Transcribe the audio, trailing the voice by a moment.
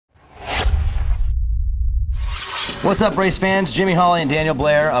What's up, race fans? Jimmy Holley and Daniel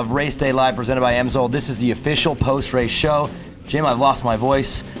Blair of Race Day Live, presented by AMSOIL. This is the official post-race show. Jim, I've lost my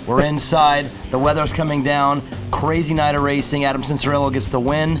voice. We're inside. The weather's coming down. Crazy night of racing. Adam Cincerillo gets the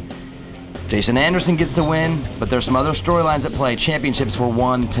win. Jason Anderson gets the win. But there's some other storylines at play. Championships were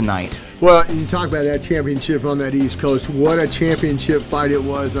won tonight. Well, you talk about that championship on that East Coast. What a championship fight it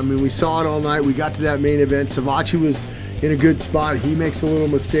was. I mean, we saw it all night. We got to that main event. Savachi was in a good spot. He makes a little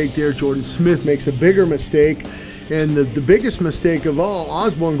mistake there. Jordan Smith makes a bigger mistake. And the biggest mistake of all,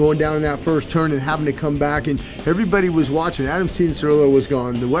 Osborne going down in that first turn and having to come back, and everybody was watching. Adam Cincerillo was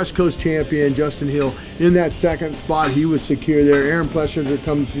gone. The West Coast champion, Justin Hill, in that second spot. He was secure there. Aaron Plessinger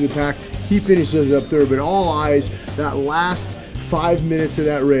coming through the pack. He finishes up third, but all eyes, that last 5 minutes of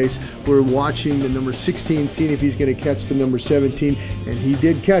that race, we're watching the number 16, seeing if he's going to catch the number 17, and he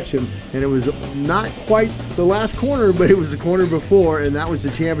did catch him. And it was not quite the last corner, but it was the corner before, and that was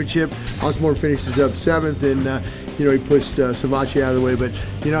the championship. Osborne finishes up 7th, and you know, he pushed Savachi out of the way, but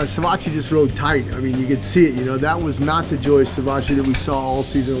you know, Savachi just rode tight. I mean, you could see it. You know, that was not the Joey Savachi that we saw all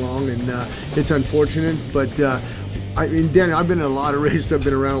season long, and it's unfortunate. But I mean, Danny, I've been in a lot of races. I've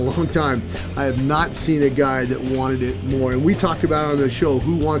been around a long time. I have not seen a guy that wanted it more. And we talked about on the show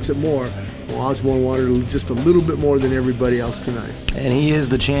who wants it more. Well, Osborne wanted it just a little bit more than everybody else tonight. And he is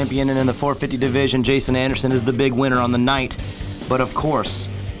the champion, and in the 450 division, Jason Anderson is the big winner on the night. But of course,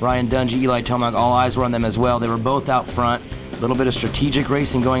 Ryan Dungey, Eli Tomac, all eyes were on them as well. They were both out front. A little bit of strategic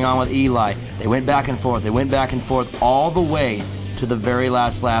racing going on with Eli. They went back and forth. They went back and forth all the way to the very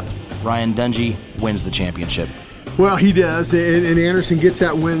last lap. Ryan Dungey wins the championship. Well, he does, and Anderson gets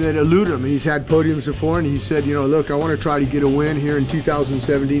that win that eluded him. He's had podiums before, and he said, you know, look, I want to try to get a win here in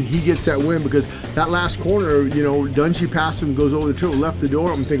 2017. He gets that win because that last corner, you know, Dungey passed him, goes over the turtle, left the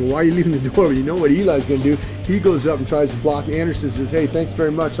door. I'm thinking, why are you leaving the door? You know what Eli's going to do. He goes up and tries to block. Anderson says, hey, thanks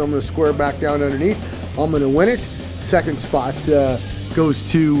very much. I'm going to square back down underneath. I'm going to win it. Second spot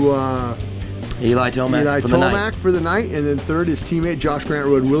goes to Eli Tomac for the night, and then third, his teammate Josh Grant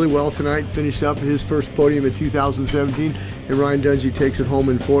rode really well tonight, finished up his first podium in 2017, and Ryan Dungey takes it home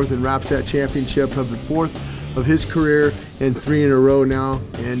in fourth and wraps that championship of the fourth of his career and 3 in a row now.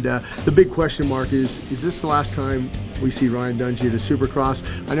 And the big question mark is this the last time we see Ryan Dungey at a Supercross?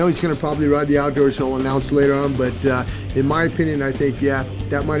 I know he's going to probably ride the outdoors, he'll announce later on, but in my opinion, I think, yeah,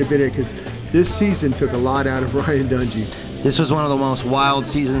 that might have been it, because this season took a lot out of Ryan Dungey. This was one of the most wild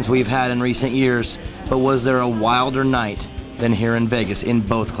seasons we've had in recent years, but was there a wilder night than here in Vegas in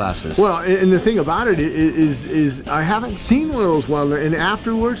both classes? Well, and the thing about it is I haven't seen one of those wild nights, and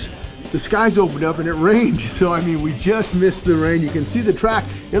afterwards, the skies opened up and it rained. So, I mean, we just missed the rain. You can see the track.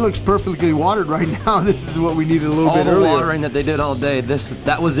 It looks perfectly watered right now. This is what we needed a little bit earlier. All the watering that they did all day,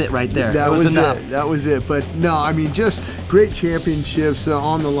 that was it right there. That was enough. That was it. But no, I mean, just great championships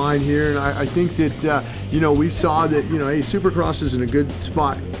on the line here. And I think that, you know, we saw that, you know, hey, Supercross is in a good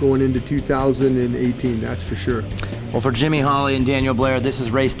spot going into 2018. That's for sure. Well, for Jimmy Holley and Daniel Blair, this is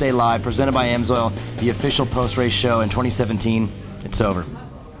Race Day Live, presented by AMSOIL, the official post-race show in 2017. It's over.